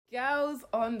Girls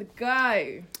on the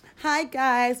go. Hi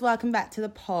guys, welcome back to the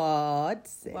pod.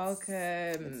 Welcome.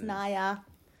 It's Naya.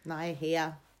 Naya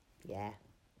here. Yeah.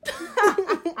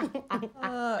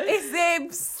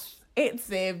 It's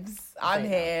Zibs. I'm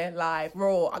here live,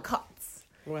 raw, cuts.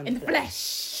 We're In the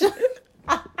flesh.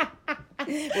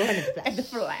 We're in the flesh. In the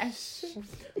flesh.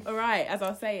 All right, as I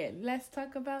was saying, let's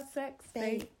talk about sex,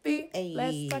 baby.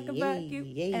 Let's talk about you.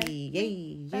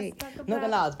 Let's talk about... Not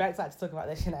gonna lie, I was very excited to talk about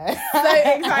this, you know. So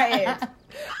excited.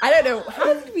 I don't know.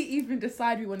 How did we even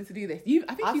decide we wanted to do this?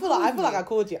 I feel like I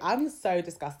called you. I'm so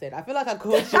disgusted. I feel like I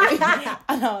called you.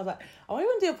 And I was like, I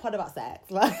want to do a pod about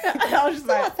sex. Like, I was just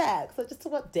like, about sex. Like, just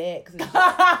talk about dicks and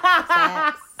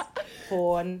sex,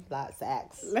 porn, like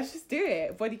sex. Let's just do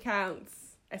it. Body counts.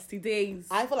 STDs.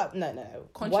 I feel like no.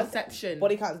 Contraception.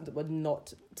 Body counts. We're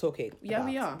not talking. Yeah, about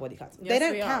we are. Body counts. Yes, they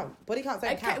don't we count. Are. Body counts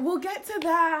don't count. We'll get to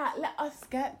that. Let us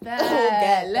get there.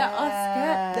 Let us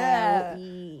get there. We'll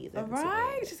ease. All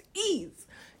right, just ease.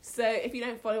 So if you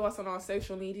don't follow us on our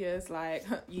social medias, like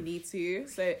you need to.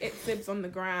 So it's Zibs on the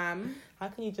gram. How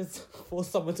can you just force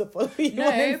someone to follow you on No,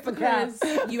 Instagram?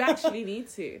 because you actually need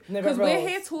to. Because No, we're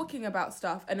here talking about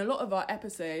stuff, and a lot of our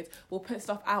episodes will put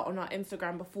stuff out on our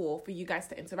Instagram before for you guys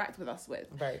to interact with us with.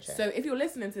 Very true. So if you're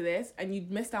listening to this and you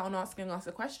missed out on asking us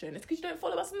a question, it's because you don't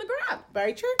follow us on the gram.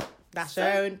 Very true. That's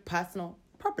your own personal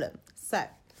problem. So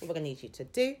what we're gonna need you to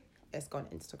do is go on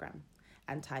Instagram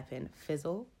and type in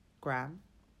fizzlegram_.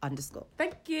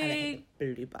 Thank you. And then hit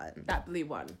the blue button. That blue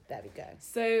one. There we go.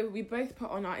 So we both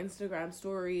put on our Instagram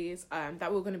stories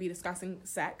that we're going to be discussing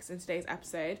sex in today's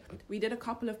episode. We did a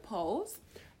couple of polls.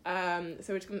 And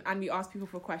we asked people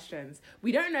for questions.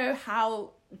 We don't know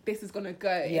how this is going to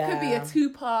go. Yeah. It could be a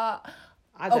 2-part,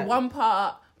 a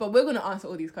 1-part, but we're going to answer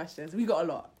all these questions. We got a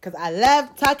lot. Because I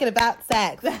love talking about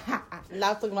sex. I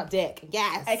love talking about dick.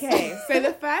 Yes. Okay, so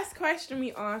the first question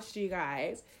we asked you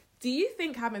guys: do you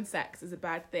think having sex is a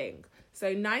bad thing?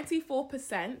 So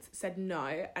 94% said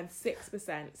no and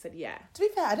 6% said yeah. To be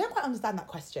fair, I don't quite understand that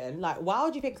question. Like, why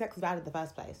would you think sex is bad in the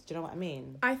first place? Do you know what I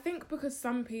mean? I think because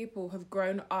some people have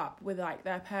grown up with like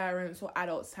their parents or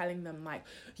adults telling them like,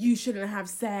 you shouldn't have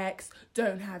sex,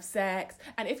 don't have sex.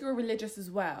 And if you're religious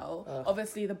as well,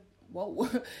 obviously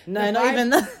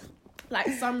like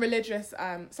some religions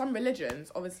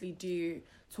obviously do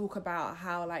talk about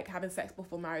how like having sex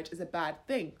before marriage is a bad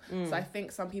thing. So I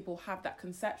think some people have that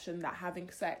conception that having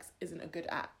sex isn't a good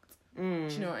act. Do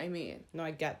you know what I mean? No,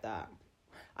 I get that.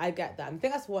 I think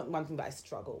that's one thing that I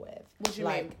struggle with. What do you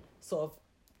mean? Sort of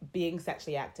being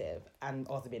sexually active and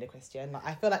also being a Christian. Like,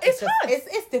 I feel like it's hard.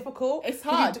 It's difficult. It's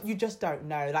hard. You just don't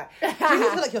know. Like, do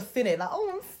you feel like you're sinning? Like,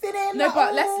 oh, I'm sinning. No, like,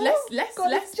 but oh,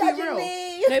 let's be real.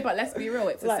 Me. No, but let's be real.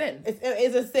 It's like, a sin. It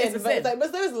is a sin. It's a but sin. It's like,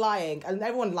 but so is lying, and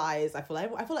everyone lies. I feel like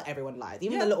everyone lies.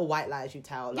 Even the little white lies you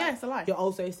tell. Like, yeah, it's a lie. You're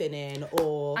also sinning,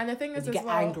 or and the thing is, you get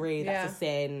angry. That's a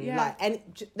sin. Yeah. Like, and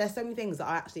there's so many things that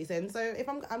are actually sin. So if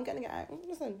I'm gonna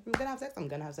listen, I'm gonna have sex. I'm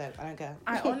gonna have sex. I don't care.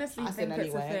 I honestly think it's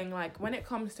anyway. a thing. Like, when it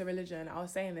comes to religion, I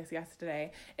was saying this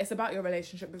yesterday, it's about your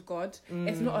relationship with God.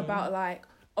 It's not about like,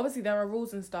 obviously there are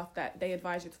rules and stuff that they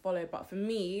advise you to follow, but for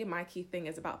me, my key thing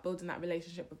is about building that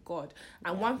relationship with God.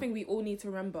 And one thing we all need to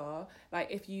remember,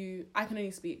 like, I can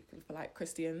only speak for like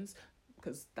Christians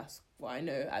because that's what I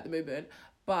know at the moment,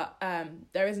 but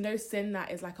there is no sin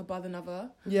that is like above another.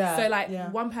 So like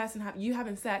one person you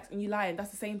having sex and you lying,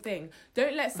 that's the same thing.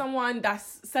 Don't let someone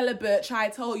that's celibate try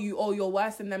to tell you, oh, you're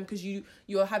worse than them because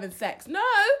you're having sex. No,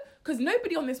 because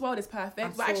nobody on this world is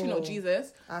perfect, but actually not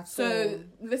Jesus. So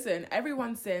listen,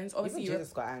 everyone sins. Obviously, even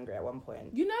Jesus got angry at one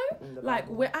point. You know, like,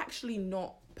 we're actually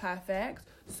not perfect.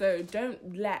 So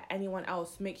don't let anyone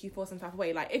else make you feel some type of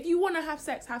way. Like, if you want to have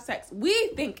sex, have sex. We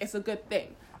think it's a good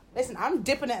thing. Listen, I'm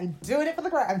dipping it and doing it for the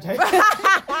gram.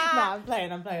 Nah, I'm playing.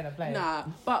 Nah,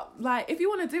 but like, if you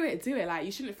want to do it. Like,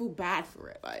 you shouldn't feel bad for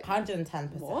it. Like,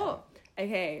 110%. What?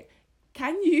 Okay,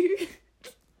 can you...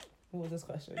 What was this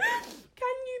question?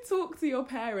 Can you talk to your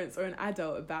parents or an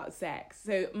adult about sex?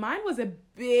 So mine was a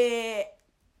bit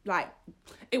like,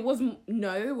 it was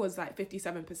like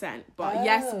 57%, but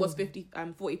yes was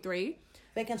 43.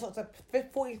 They can talk to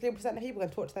 43% of people can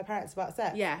talk to their parents about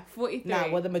sex. Yeah, 43. Nah,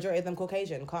 well, the majority of them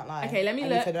Caucasian, can't lie. Okay, let me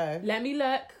look. Let me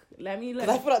look. Because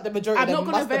I feel like the majority I'm of them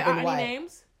not gonna must have vote been out white. any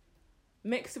names.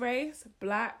 Mixed race,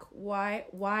 black, white,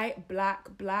 black,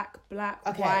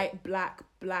 Okay. white, black,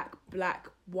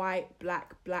 white,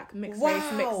 mixed race.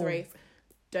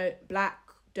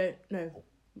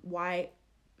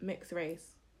 White, mixed race.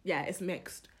 Yeah, it's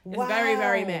mixed. It's very,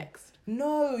 very mixed.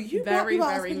 No, you very, black people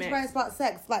very asking mixed. parents about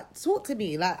sex. Like, talk to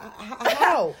me. Like,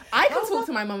 how? I can talk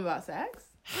to my mum about sex.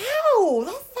 How?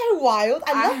 That's so wild.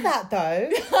 I love that though.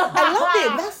 I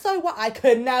love it. That's so what I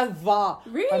could never.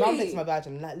 Really? My mum thinks I'm a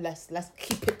virgin. Let's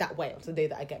keep it that way until the day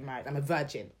that I get married. I'm a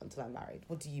virgin until I'm married.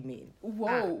 What do you mean?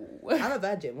 Whoa. I'm a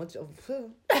virgin. What?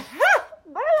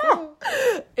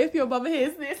 If your mother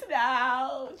hears this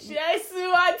now, Jesus,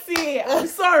 auntie, I'm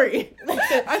sorry.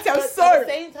 Auntie, I'm But sorry. At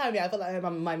the same time, yeah, I feel like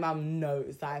my mum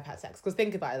knows that I've had sex. Because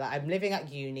think about it, like I'm living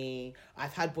at uni.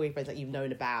 I've had boyfriends that you've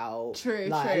known about. True,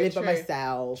 like, true, I live true. by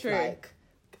myself. True. Like,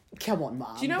 come on,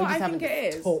 mum. Do you know We what just I think haven't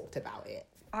it is? Talked about it.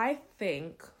 I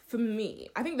think, for me,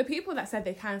 I think the people that said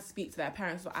they can speak to their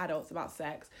parents or adults about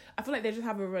sex, I feel like they just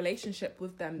have a relationship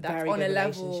with them that's Very on a good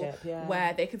level relationship, yeah.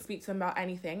 where they can speak to them about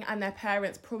anything, and their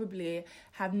parents probably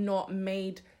have not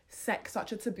made sex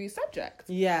such a taboo subject.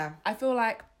 Yeah. I feel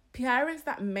like parents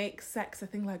that make sex a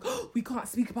thing like, oh, we can't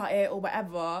speak about it or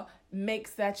whatever,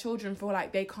 makes their children feel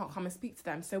like they can't come and speak to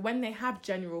them. So when they have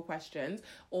general questions,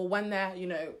 or when they're, you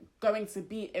know, going to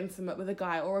be intimate with a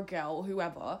guy or a girl or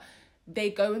whoever, they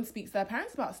go and speak to their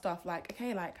parents about stuff like,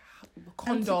 okay, like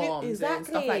condoms and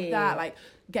stuff like that, like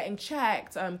getting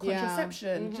checked,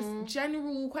 contraception, just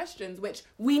general questions which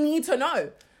we need to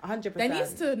know. 100%. There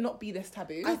needs to not be this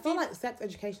taboo. I feel like sex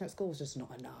education at school was just not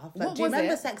enough. Like, What do you was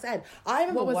remember it? sex ed? I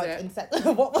remember What was working it? in sex.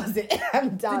 What was it?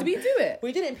 I'm done. Did we do it?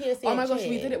 We did it in PSC. Oh my gosh,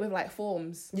 we did it with like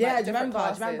forms. Yeah, like, do you different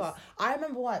remember? classes. I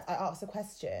remember once I asked a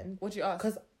question. What'd you ask?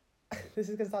 Because this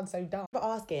is gonna sound so dumb. But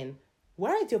asking,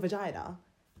 where is your vagina?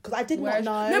 Because I did Where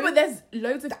not is- know. No, but there's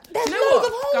loads of. There's do you know loads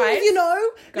of what, holes, guys? you know.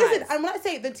 Guys. Listen, and when I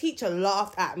say the teacher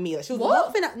laughed at me, like she was What?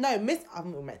 laughing at Miss.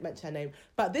 I'm gonna mention her name,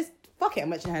 but this. Fuck it, I'm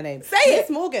mentioning her name. Say it. Miss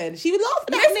Morgan. She was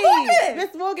laughing Miss at me. Morgan.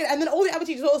 Miss Morgan. And then all the other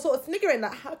teachers were all sort of sniggering,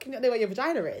 like, how can you not know where your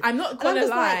vagina is? I'm not And gonna just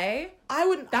lie. Like, I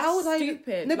wouldn't. That's how would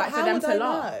stupid. No, but like how for them would to I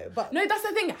laugh. know? But no, that's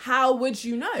the thing. How would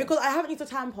you know? because I haven't used a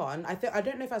tampon, I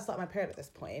don't know if I started my period at this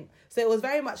point. So it was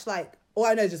very much like, all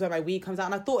I know is just where my weed comes out.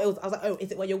 And I thought it was, I was like, oh,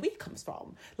 is it where your weed comes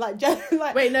from? Like, just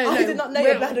like, Wait, no. I did not know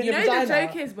your bladder and You your know vagina. the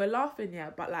joke is we're laughing,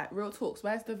 yeah, but like real talks.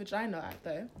 Where's the vagina at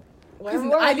though? Where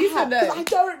I need to know. I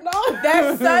don't know.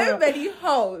 There's so many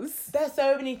holes. There's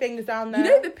so many things down there. You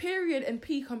know the period and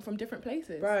pee come from different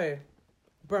places.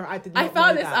 Bro, I did not I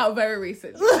found know this that. out very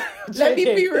recently. Let me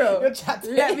be real. You're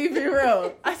chatting. Let me be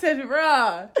real. I said,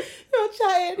 bruh. You're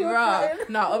chatting. Bruh.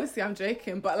 No, obviously I'm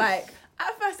joking, but like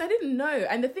at first I didn't know.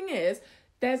 And the thing is,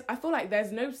 I feel like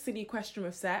there's no silly question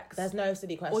with sex. There's no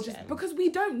silly question. Or just because we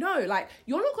don't know. Like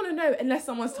you're not gonna know unless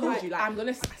someone's told you. Like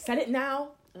I said it now.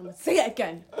 I'm gonna say it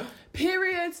again.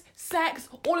 Periods, sex,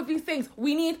 all of these things.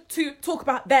 We need to talk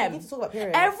about them. We need to talk about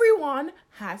periods. Everyone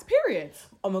has periods.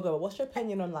 Oh my god, what's your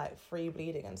opinion on like free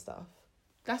bleeding and stuff?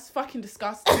 That's fucking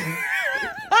disgusting.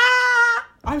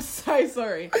 I'm so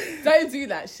sorry. Don't do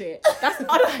that shit. That's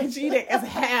unhygienic as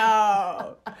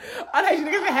hell.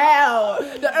 Unhygienic as hell.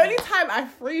 The only time I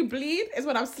free bleed is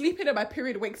when I'm sleeping and my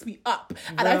period wakes me up.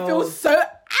 And I feel so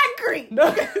angry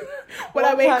when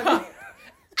I wake up.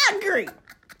 Angry.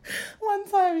 One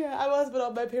time, yeah, I was been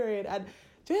on my period, and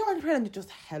do you know on your period and you're just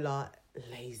hella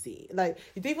lazy. Like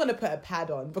you don't want to put a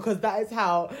pad on because that is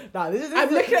how. I'm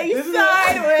looking at you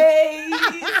sideways.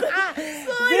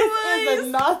 This is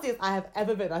the nastiest I have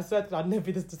ever been. I swear to God, I'll never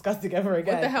be this disgusting ever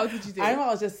again. What the hell did you do? I remember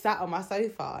I was just sat on my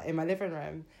sofa in my living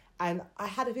room. And I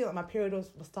had a feeling like my period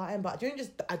was starting, but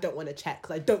I don't want to check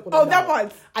because I don't want to know. that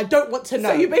one. I don't want to know.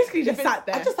 So you basically just sat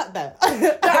there. I just sat there. No,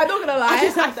 I'm not gonna lie.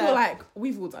 just sat I feel there. like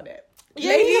we've all done it.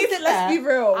 Yeah, you Ladies, just sit let's there. be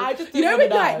real. I just you know didn't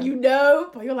when wanna like know. you know,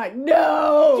 but you're like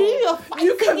no. You're You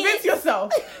fighting convince it.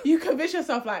 yourself. You convince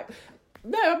yourself like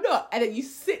no, I'm not, and then you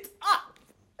sit up.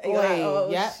 And you're like, Oi, oh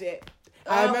yeah. shit.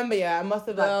 I Oh. remember, I must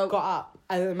have like Well- got up,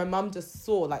 and then my mum just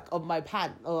saw like on my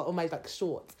pants or on my like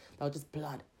shorts, there was just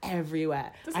blood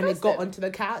everywhere, and it got Disgusting. onto the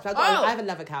couch. Oh. I have a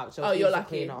leather couch. So Oh, it's you're easy to lucky.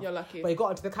 clean off. You're lucky. But it got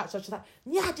onto the couch. So she's like,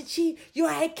 "Yeah, did she?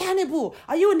 You're a cannibal.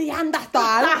 Are you a Neanderthal?"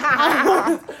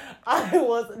 I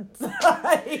was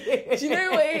dying. Do you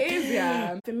know what it is?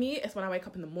 Yeah. For me, it's when I wake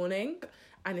up in the morning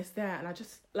and it's there, and I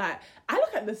just like I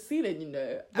look at the ceiling, you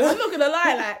know. And I'm not gonna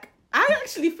lie, like. I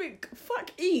actually think,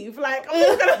 fuck Eve. Like, I'm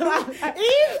not gonna lie. Like,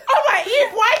 Eve? I'm like,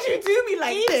 Eve, why'd you do me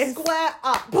like this? Square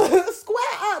up,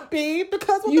 square up, B.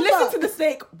 Because what You the listen fuck? to the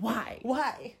snake. Why?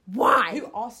 Why? Why? Who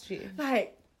asked you?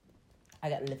 Like, I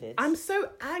get livid. I'm so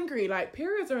angry. Like,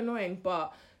 periods are annoying,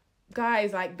 but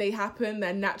guys, like, they happen.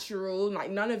 They're natural. Like,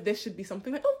 none of this should be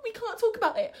something like, oh, we can't talk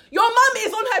about it. Your mum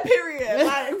is on her period.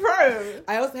 Like, bro.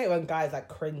 I also hate when guys like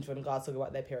cringe when guys talk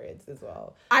about their periods as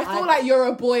well. I feel like you're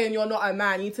a boy and you're not a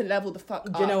man. You need to level the fuck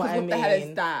up. Do you know what 'cause I mean? the hell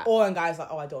is that? Or when guys like,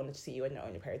 oh, I don't want to see you when you're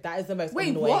on your period. That is the most Wait,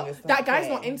 annoying. what? That guy's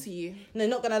not into you. No,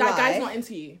 not gonna That lie. guy's not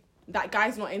into you. That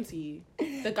guy's not into you.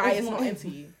 The guy is not into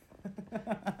you.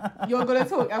 You're gonna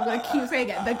talk. I'm gonna keep saying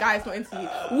it. The guy's not into you.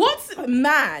 What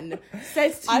man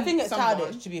says to I think it's someone,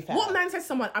 childish, to be fair. What man says to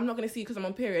someone, I'm not gonna see you because I'm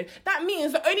on period? That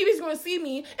means the only reason you're gonna see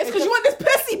me is because you want this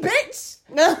pussy, bitch.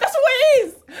 That's what it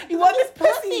is. You want this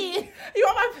pussy. You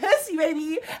want my pussy,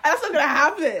 baby. And that's not gonna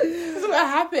happen. That's not gonna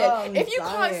happen. Oh, if you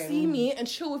dying. can't see me and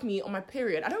chill with me on my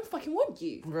period, I don't fucking want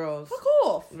you. Reals. Fuck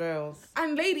off. Reals.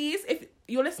 And ladies, if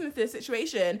you're listening to this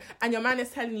situation and your man is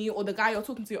telling you, or the guy you're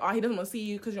talking to, he doesn't want to see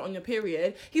you because you're on your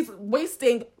period, he's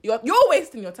wasting you're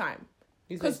wasting your time.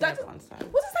 Because what does that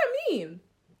mean?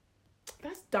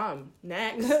 That's dumb.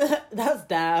 Next. That's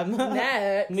damn.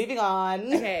 Next. Moving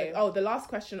on. Okay. Oh, the last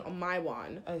question on my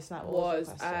one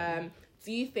was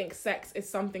do you think sex is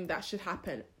something that should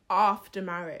happen after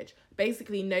marriage?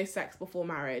 Basically, no sex before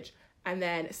marriage. And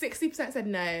then 60% said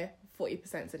no,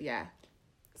 40% said yeah.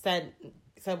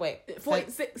 So wait.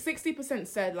 60%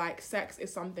 said like sex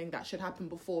is something that should happen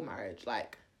before marriage.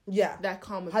 Like, yeah, they're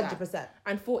calm with 100%. that.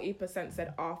 And 40%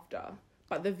 said after.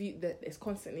 But the view that is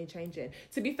constantly changing.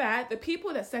 To be fair, the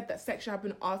people that said that sex should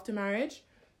happen after marriage,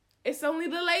 it's only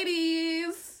the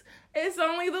ladies. It's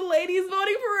only the ladies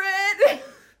voting for it.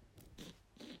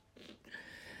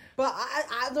 But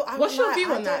I don't. What's your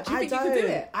view on that? Do you think you can do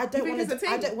it? I don't want to.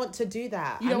 I don't want to do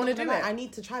that. You don't want to do it? I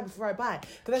need to try before I buy.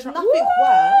 Because there's nothing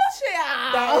worse.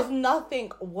 Yeah. There is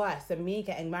nothing worse than me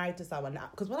getting married to someone.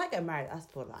 Because when I get married, that's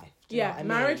for life. Do you know what I mean?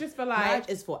 Marriage is for life. Marriage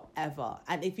is forever.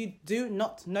 And if you do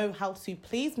not know how to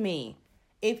please me,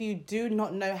 if you do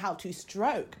not know how to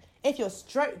stroke, if your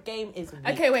stroke game is weak,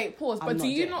 okay, wait, pause. But do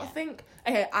you not think?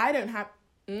 Okay, I don't have.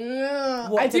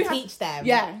 I do teach them.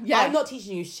 Yeah. I'm not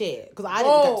teaching you shit because I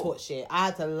didn't get taught shit. I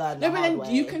had to learn. No, but then way.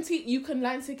 You can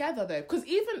learn together though. Because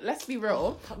even let's be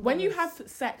real, when you have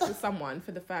sex with someone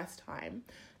for the first time,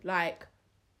 like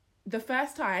the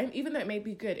first time, even though it may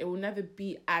be good, it will never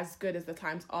be as good as the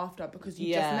times after because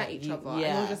you just met each other and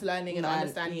you're just learning and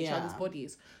understanding each other's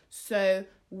bodies. So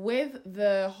with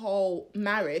the whole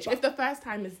marriage, if the first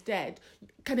time is dead,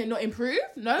 can it not improve?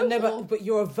 No, but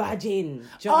you're a virgin. Do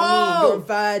you know what I mean? You're a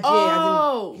virgin.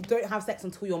 As in, you don't have sex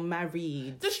until you're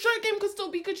married. The stroke game could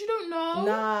still be good. You don't know.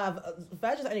 Nah,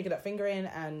 virgins are only good at fingering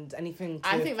and anything.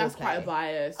 I think that's quite a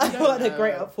bias. I feel like they're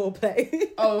great at foreplay.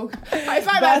 Oh, it's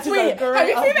like that tweet. Have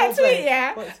you seen that tweet?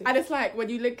 Yeah, and it's like when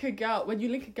you link a girl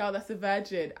that's a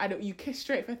virgin, and you kiss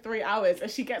straight for 3 hours, and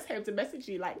she gets home to message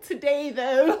you like, today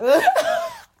though.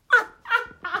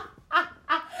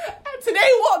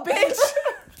 Today what, bitch?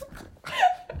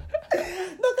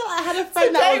 Look, I had a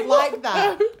friend that was like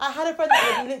that. I had a friend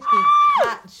that would literally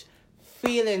catch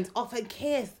feelings off a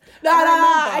kiss. No,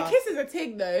 a kiss is a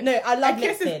thing though. No, I love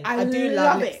lip-sync. I do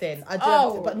love lip-sync. I do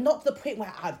love lip-sync, but not to the point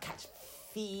where I'd catch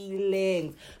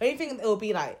feelings. The only thing it will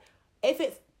be like,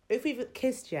 if we've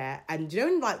kissed yet, and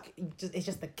you know, like, it's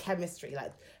just the chemistry,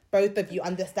 like, both of you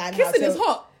understand kissing is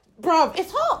hot. Bruv,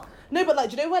 it's hot. No, but like,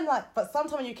 do you know when, like, but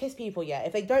sometimes when you kiss people, yeah,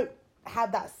 if they don't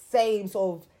have that same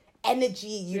sort of energy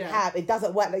you have, it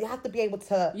doesn't work. Like, you have to be able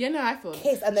to I feel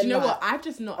kiss and then you know what? I've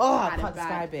just not had I can't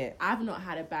describe it. I've not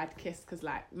had a bad kiss because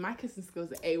like my kissing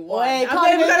skills are A1. I'm not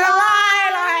even gonna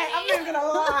lie. I'm not even gonna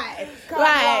lie.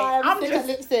 I'm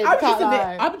just saying.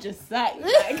 Like,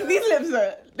 these lips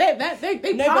are they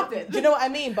no, but do you know what I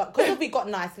mean? But because we got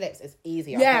nice lips, it's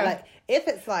easier. Yeah. But, like if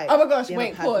it's like, oh my gosh,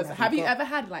 wait, pause. Have you ever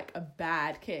had like a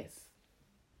bad kiss?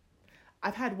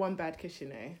 I've had one bad kiss, you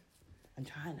know. I'm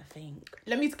trying to think.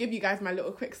 Let me give you guys my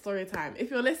little quick story time.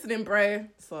 If you're listening, bro,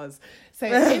 soz. So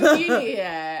in uni,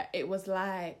 it was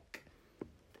like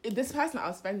this person that I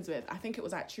was friends with. I think it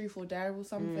was like Truth or Dare or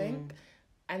something.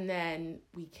 And then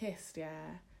we kissed, and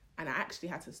I actually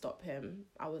had to stop him.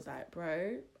 I was like,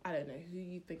 bro, I don't know who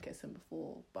you've been kissing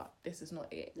before, but this is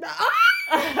not it.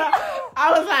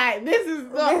 I was like, this is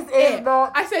not it.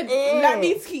 I said, let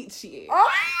me teach you.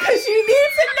 Because you need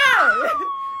to know.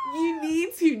 You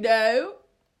need to know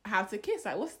how to kiss.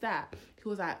 Like, what's that? He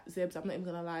was like, Zibs, I'm not even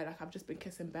gonna lie. Like, I've just been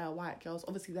kissing bare white girls.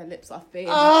 Obviously, their lips are thin.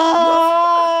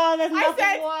 Oh, there's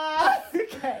nothing worse.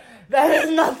 Okay. There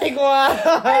is nothing worse.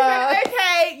 I said,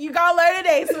 okay, you gotta learn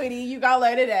today, sweetie. You gotta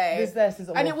learn today. This is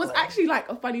awful. And it was actually like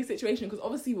a funny situation because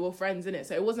obviously we were friends in it,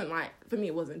 so it wasn't like, for me,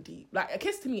 it wasn't deep. Like, a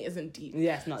kiss to me isn't deep.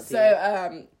 Yeah, it's not deep.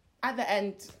 So at the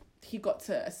end, he got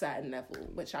to a certain level,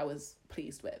 which I was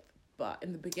pleased with. But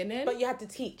in the beginning, but you had to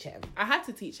teach him. I had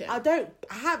to teach him. I don't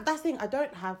have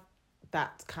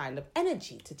that kind of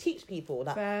energy to teach people.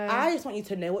 Like, I just want you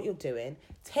to know what you're doing.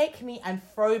 Take me and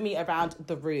throw me around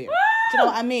the room. Do you know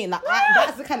what I mean? Like,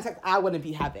 that's the kind of sex I want to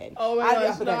be having. Oh my I'd be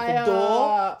gosh, up against the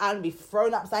door and be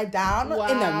thrown upside down in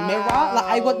a mirror. Like,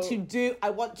 I want to do it.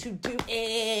 I want it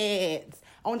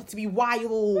to be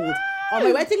wild on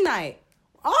my wedding night.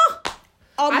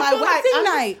 On my wedding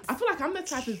night. I feel like I'm the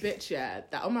type of bitch, yeah,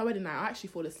 that on my wedding night I actually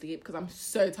fall asleep because I'm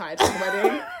so tired from the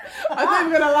wedding. I'm not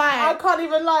even gonna lie. I can't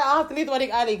even lie. I have to leave the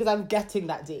wedding early because I'm getting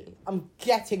that D. I'm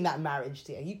getting that marriage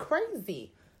D. Are you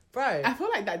crazy? Bro. I feel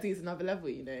like that D's another level,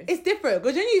 you know. It's different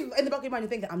because you in the back of your mind you're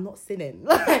thinking, I'm not sinning.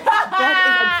 Like, God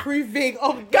is approving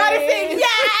of Gotta this. say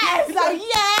yes! It's like,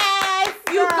 yes!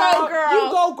 You go, girl.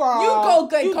 You go, girl. You go,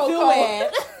 Glen You Coco. do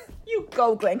it. You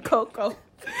go, Glen Coco.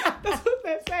 That's what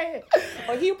they're saying.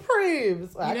 Well, he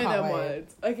proves. Well, You know them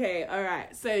words. Okay, all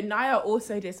right. So Naya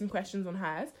also did some questions on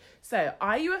hers. So,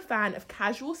 are you a fan of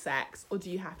casual sex or do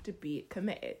you have to be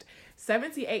committed?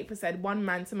 78% said one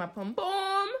man to my pom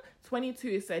pom.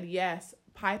 22 said yes,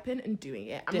 piping and doing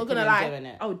it. I'm not Dipping gonna and lie. doing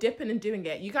it. Oh, dipping and doing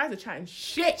it. You guys are chatting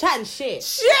shit. Chatting shit.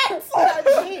 Shit.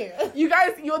 You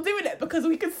guys, you're doing it because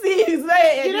we can see who's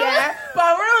there, You know? yeah?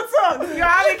 But real talk, you're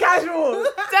having casual.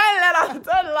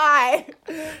 Don't lie.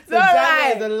 Don't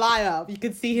lie. The liar. You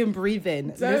can see him breathing.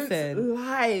 Don't Listen.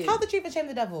 lie. Tell the truth and shame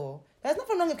the devil. There's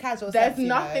nothing wrong with casual There's sex. you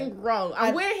nothing know. wrong.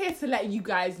 And we're here to let you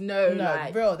guys know, No,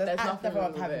 like, real. There's nothing nothing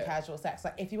wrong with having it. casual sex.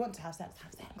 Like, if you want to have sex,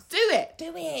 have sex. Do it.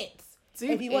 Do it. Do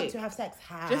if you want it. to have sex,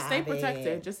 have Just stay it.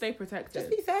 protected. Just stay protected. Just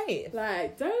be safe.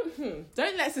 Like, don't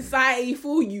let society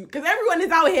fool you. Because everyone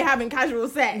is out here having casual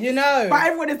sex. You know. But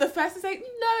everyone is the first to say,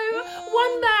 no,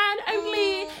 one man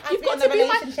only. You've got to be my...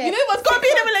 relationship. You know what's got to be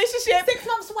in a relationship? 6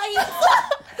 months wait.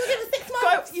 Give it 6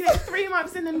 So, months. 3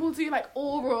 months and then we'll do like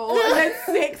oral. And then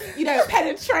 6,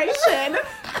 penetration.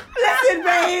 Listen,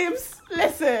 babes.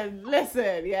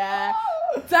 Listen, yeah.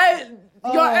 Don't...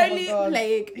 You're Oh my only God.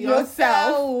 playing Yourself.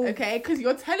 yourself, okay? Because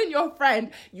you're telling your friend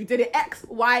you did it X,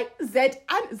 Y, Z,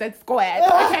 and Z squared,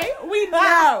 okay? We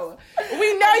know.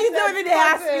 We know you're doing the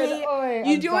nasty. Oi,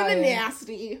 You're I'm doing the dying.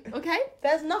 nasty, okay?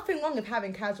 There's nothing wrong with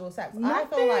having casual sex.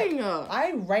 Nothing. I feel like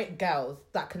I rate girls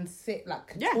that can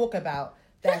talk about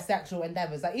their sexual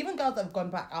endeavors. Like even girls that have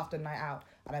gone back after a night out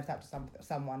and have slept with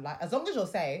someone. Like as long as you're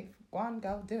safe, go on,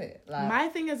 girl, do it. Like My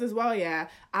thing is as well, yeah,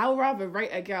 I'll rather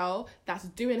rate a girl that's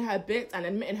doing her bits and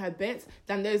admitting her bits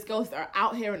than those girls that are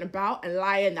out here and about and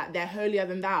lying that they're holier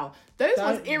than thou. Those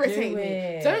ones irritate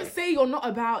me. Don't say you're not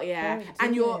about,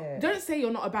 don't say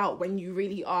you're not about when you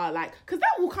really are, like, because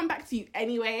that will come back to you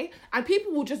anyway, and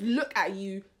people will just look at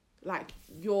you like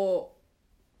you're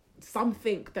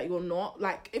something that you're not.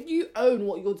 Like, if you own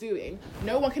what you're doing,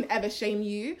 no one can ever shame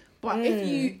you. But if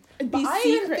you be I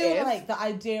secretive, even feel like the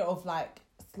idea of like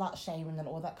slut shaming and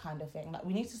all that kind of thing, like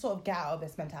we need to sort of get out of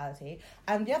this mentality.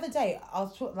 And the other day I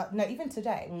was talking, even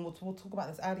today, and we'll talk about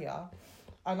this earlier,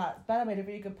 and like Bella made a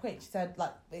really good point. She said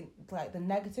like the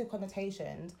negative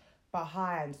connotations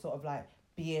behind sort of like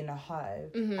being a hoe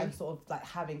and sort of like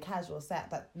having casual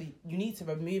sex, like you need to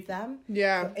remove them.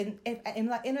 Yeah. So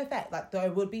in effect, like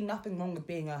there would be nothing wrong with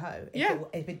being a hoe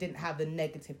if it didn't have the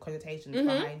negative connotations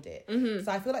behind it.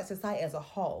 So I feel like society as a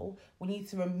whole, we need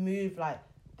to remove like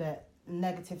the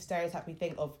negative stereotype we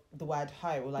think of the word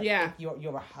hoe, or like if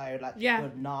you're a hoe, like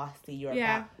you're nasty, you're a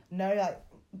bad. No, like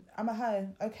I'm a hoe.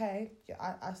 Okay,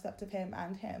 I slept with him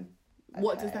and him. Okay.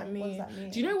 What does that mean?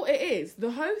 Do you know what it is?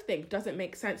 The hoe thing doesn't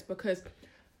make sense because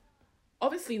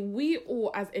obviously we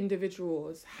all as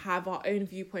individuals have our own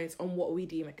viewpoints on what we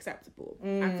deem acceptable.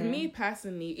 And for me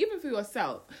personally, even for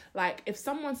yourself, like if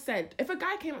a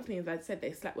guy came up to me and said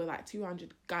they slept with like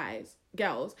 200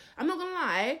 girls, I'm not gonna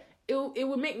lie, it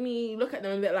would make me look at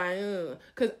them a bit like, ugh.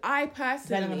 Because I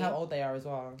personally... Depending on how old they are as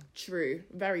well. True,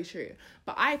 very true.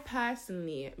 But I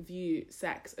personally view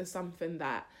sex as something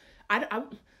that I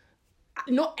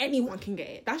not anyone can get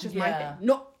it. That's just my thing.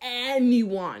 Not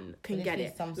anyone can get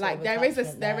it. Like there's a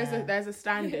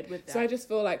standard with that. So I just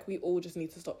feel like we all just need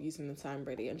to stop using the term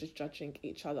really and just judging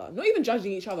each other. Not even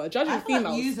judging each other, judging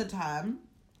females. Like use a term,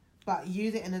 but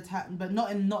use it in a term, but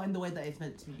not in the way that it's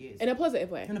meant to be used. In a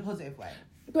positive way. In a positive way.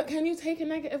 But can you take a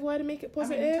negative word and make it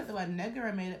positive? I mean, you took the word nigger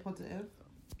and made it positive.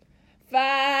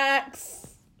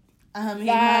 Facts. I mean,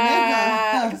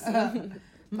 Facts.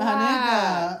 my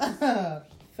nigga.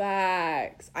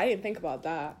 Facts. I didn't think about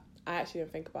that. I actually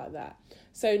didn't think about that.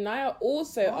 So Naya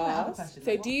also asked,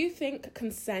 so do you think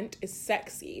consent is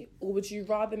sexy or would you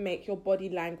rather make your body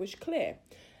language clear?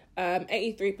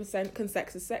 83%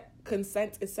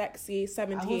 consent is sexy.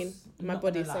 17 my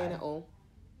body's saying it all.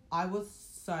 I was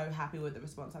so happy with the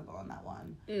response I got on that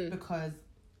one because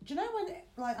do you know when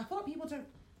like I feel like people don't,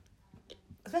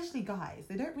 especially guys,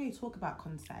 they don't really talk about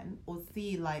consent or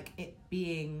see like it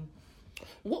being.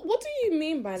 What do you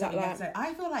mean by that? Like, so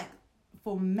I feel like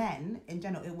for men in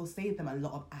general, it will save them a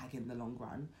lot of ag in the long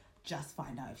run. Just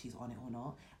find out if she's on it or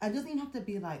not. And it doesn't even have to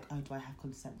be like, oh, do I have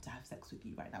consent to have sex with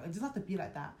you right now? It doesn't have to be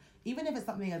like that. Even if it's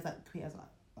something as like clear as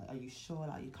like are you sure?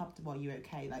 Like, are you comfortable? Are you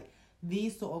okay? Like,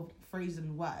 these sort of phrases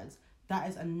and words, that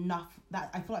is enough. That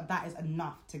I feel like that is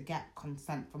enough to get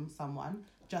consent from someone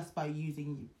just by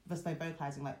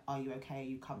vocalizing like, "Are you okay? Are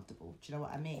you comfortable?" Do you know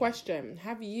what I mean? Question: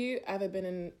 have you ever been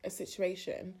in a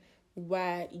situation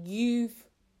where you've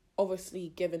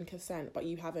obviously given consent, but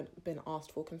you haven't been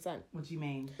asked for consent? What do you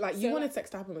mean? Like, you wanted sex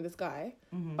to happen with this guy,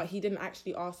 but he didn't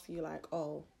actually ask you, like,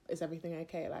 "Oh, is everything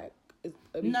okay?" Like,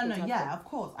 yeah, of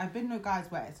course. I've been with guys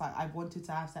where it's like I wanted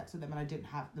to have sex with them and I didn't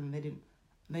have them. They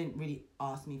didn't really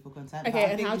ask me for consent.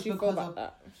 Okay, and how do you feel about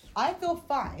that? I feel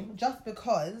fine just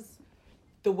because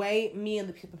the way me and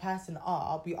the person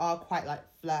are, we are quite like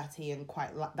flirty and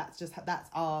quite like that's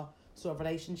our sort of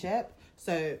relationship.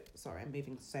 So sorry, I'm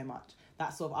moving so much.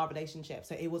 That's sort of our relationship.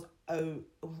 So it was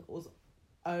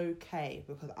okay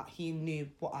because he knew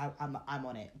what I'm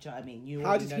on it. Do you know what I mean?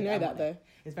 How did he know that though?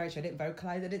 It's very true. I didn't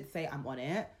vocalize. I didn't say I'm on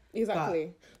it.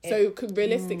 Exactly. So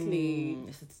realistically,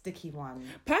 it's a sticky one.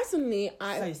 Personally,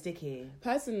 so sticky.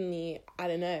 Personally, I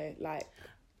don't know. Like,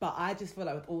 but I just feel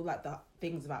like with all like the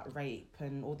things about rape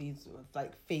and all these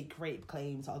like fake rape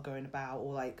claims that are going about,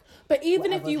 or like. But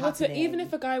even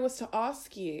if a guy was to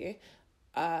ask you,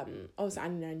 obviously I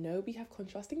know we have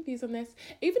contrasting views on this.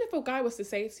 Even if a guy was to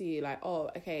say to you like, "Oh,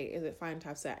 okay, is it fine to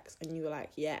have sex?" and you were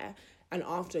like, "Yeah," and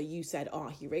after you said, "Oh,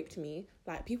 he raped me,"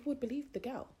 like people would believe the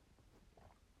girl.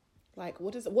 Like,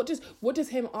 what does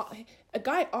him a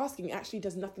guy asking actually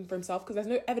does nothing for himself because there's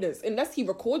no evidence unless he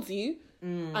records you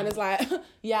and is like,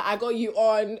 "Yeah, I got you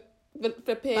on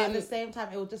flipping." But at the same time,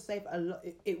 it would just save a lot.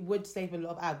 It would save a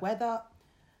lot of ag. Whether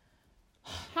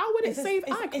how would it save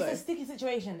ag? It's a sticky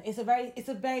situation. It's a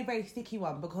very very sticky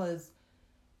one because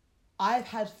I've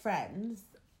had friends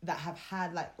that have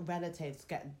had like relatives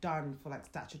get done for like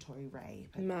statutory rape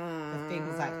and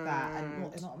things like that, and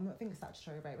I'm not thinking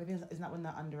statutory rape. Isn't that when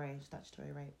they're underage?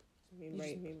 Statutory rape. You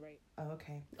mean rape. Oh,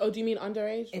 okay. Oh, do you mean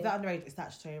underage? If they're underage, it's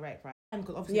statutory rape, right? And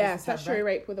obviously statutory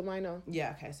rape with a minor.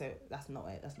 Yeah. Okay. So that's not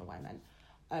what I meant.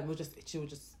 She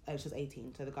was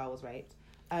 18, so the girl was raped.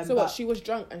 She was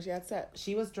drunk and she had sex.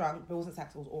 She was drunk, but it wasn't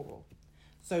sex. It was oral.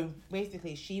 So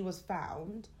basically, she was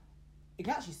found. You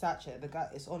can actually search it.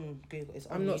 It's on Google. It's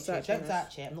on YouTube. Don't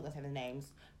search it. I'm not gonna say the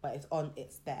names, but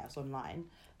it's there. It's online.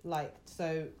 Like,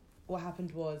 so what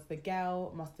happened was the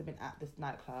girl must have been at this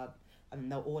nightclub,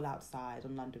 and they're all outside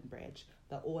on London Bridge.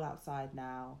 They're all outside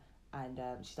now, and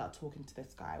she started talking to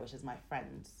this guy, which is my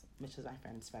friend. So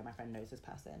my friend knows this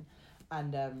person,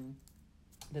 and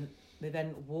then they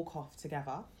then walk off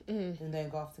together, and they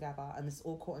go off together, and it's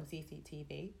all caught on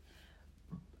CCTV.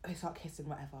 They start kissing,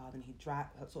 whatever, and he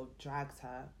sort of drags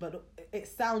her. But it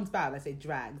sounds bad when I say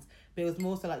drags, but it was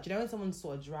more so like, do you know when someone's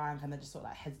sort of drank and they're just sort of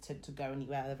like hesitant to go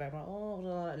anywhere? They're very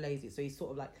like, lazy. So he's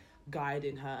sort of like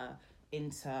guiding her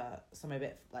into somewhere a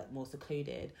bit like more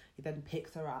secluded. He then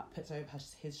picks her up, puts her over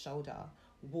his shoulder,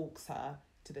 walks her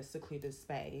to this secluded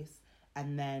space,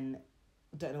 and then,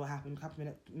 don't know what happened, a couple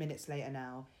minutes later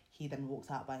now, he then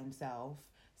walks out by himself.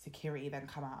 Security then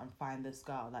come out and find this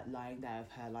girl like lying there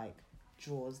with her like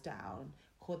drawers down,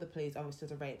 called the police. Obviously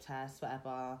there's a rape test,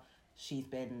 whatever. She's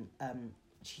been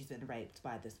raped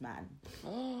by this man.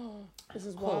 Oh, this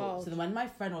is wild. So then when my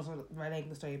friend was relating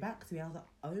the story back to me, I was like,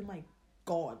 oh my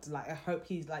god, like I hope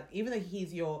he's like, even though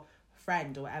he's your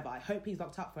friend or whatever, I hope he's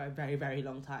locked up for a very very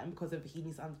long time, because if he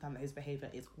needs to understand that his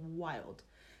behaviour is wild.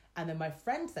 And then my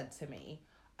friend said to me,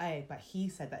 but he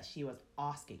said that she was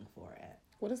asking for it.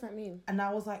 What does that mean? And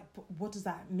I was like, what does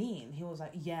that mean? He was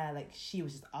like, yeah, like she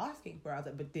was just asking for it. I was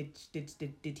like, but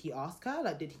did he ask her?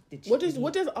 Like, did she?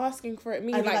 What does asking for it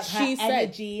mean? I mean, like she her said,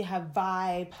 energy, her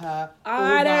vibe, her.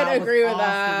 I don't agree with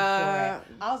that.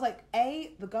 I was like,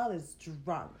 the girl is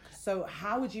drunk. So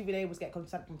how would you be able to get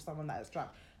consent from someone that is drunk?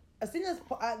 As soon as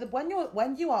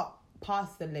when you are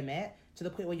past the limit to the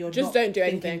point where you're just not don't do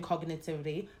anything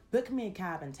cognitively, book me a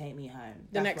cab and take me home.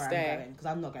 The next day, because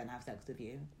I'm not going to have sex with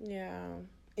you. Yeah.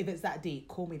 If it's that deep,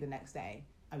 call me the next day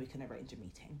and we can arrange a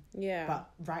meeting. Yeah. But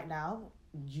right now,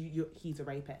 he's a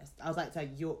rapist. I was like, so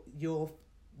your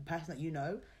person that you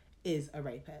know is a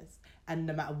rapist, and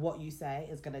no matter what you say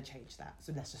is gonna change that.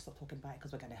 So let's just stop talking about it,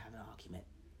 because we're gonna have an argument.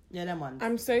 Yeah, them ones.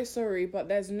 I'm so sorry, but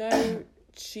there's no.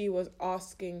 She was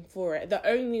asking for it. The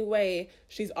only way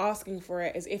she's asking for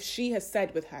it is if she has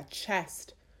said with her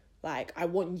chest, like, I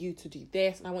want you to do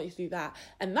this and I want you to do that.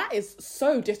 And that is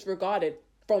so disregarded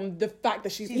from the fact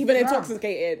that she's even drunk.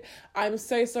 intoxicated. I'm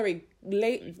so sorry.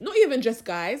 not even just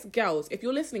guys, girls, if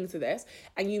you're listening to this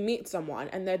and you meet someone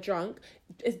and they're drunk,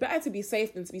 it's better to be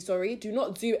safe than to be sorry. Do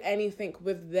not do anything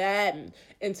with them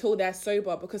until they're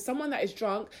sober, because someone that is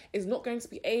drunk is not going to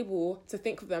be able to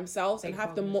think for themselves and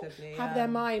have their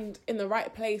mind in the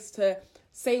right place to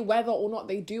say whether or not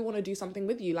they do want to do something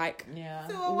with you. Like, yeah.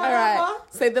 All right.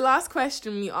 So the last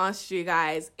question we asked you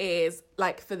guys is,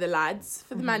 like, for the lads,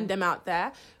 for the man them out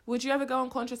there, would you ever go on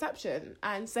contraception?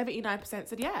 And 79%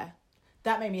 said yeah.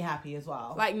 That made me happy as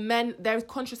well. Like, men, there's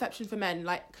contraception for men.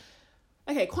 Like,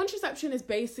 okay, contraception is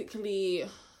basically,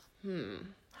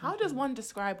 how does one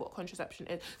describe what contraception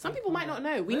is? Some people might not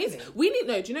know. We need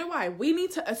no, do you know why? We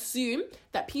need to assume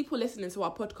that people listening to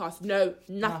our podcast know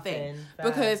nothing.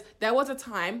 Because there was a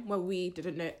time where we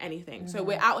didn't know anything. So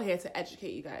we're out here to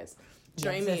educate you guys. Do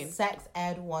you know what I mean? Sex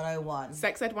Ed 101.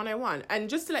 Sex Ed 101. And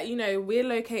just to let you know, we're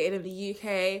located in the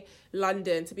UK,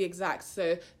 London to be exact.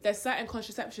 So there's certain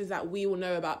contraceptions that we will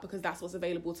know about because that's what's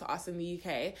available to us in the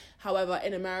UK. However,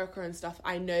 in America and stuff,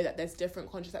 I know that there's different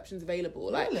contraceptions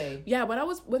available. Really? Like, yeah, when I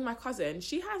was with my cousin,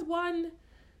 she has one.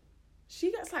 She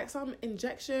gets like some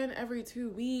injection every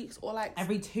 2 weeks, or like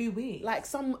every 2 weeks. Like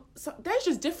some there's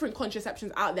just different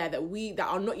contraceptions out there that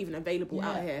are not even available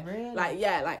out here. Really?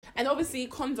 Like, and obviously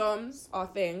condoms are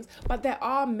things, but there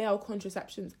are male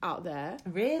contraceptions out there.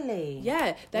 Really?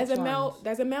 Yeah, there's a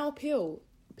male pill.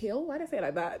 Why did I say it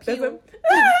like that? There's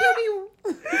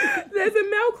a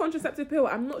male contraceptive pill.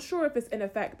 I'm not sure if it's in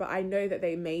effect, but I know that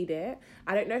they made it.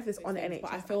 I don't know if it's on the NHS,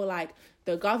 but I feel like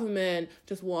the government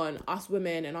just want us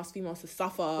women and us females to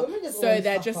suffer, so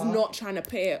they're just not trying to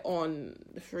put it on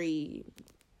free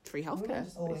healthcare.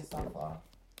 Always suffer.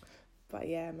 But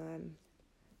yeah, man,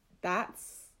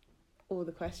 that's all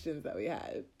the questions that we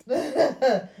had.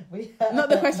 Not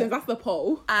the questions, that's the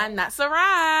poll. And that's a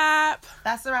wrap.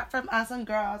 That's a wrap from us and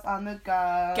Girls on the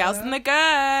Go. Girls on the Go.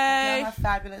 You have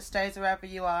fabulous stories wherever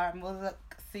you are, and we'll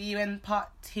see you in part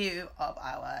 2 of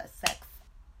our sex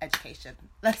education.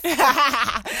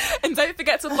 And don't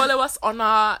forget to follow us on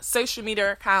our social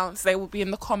media accounts. They will be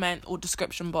in the comment or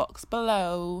description box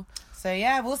below. So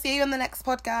yeah, we'll see you on the next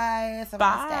pod, guys. Have a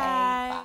Bye. nice day. Bye.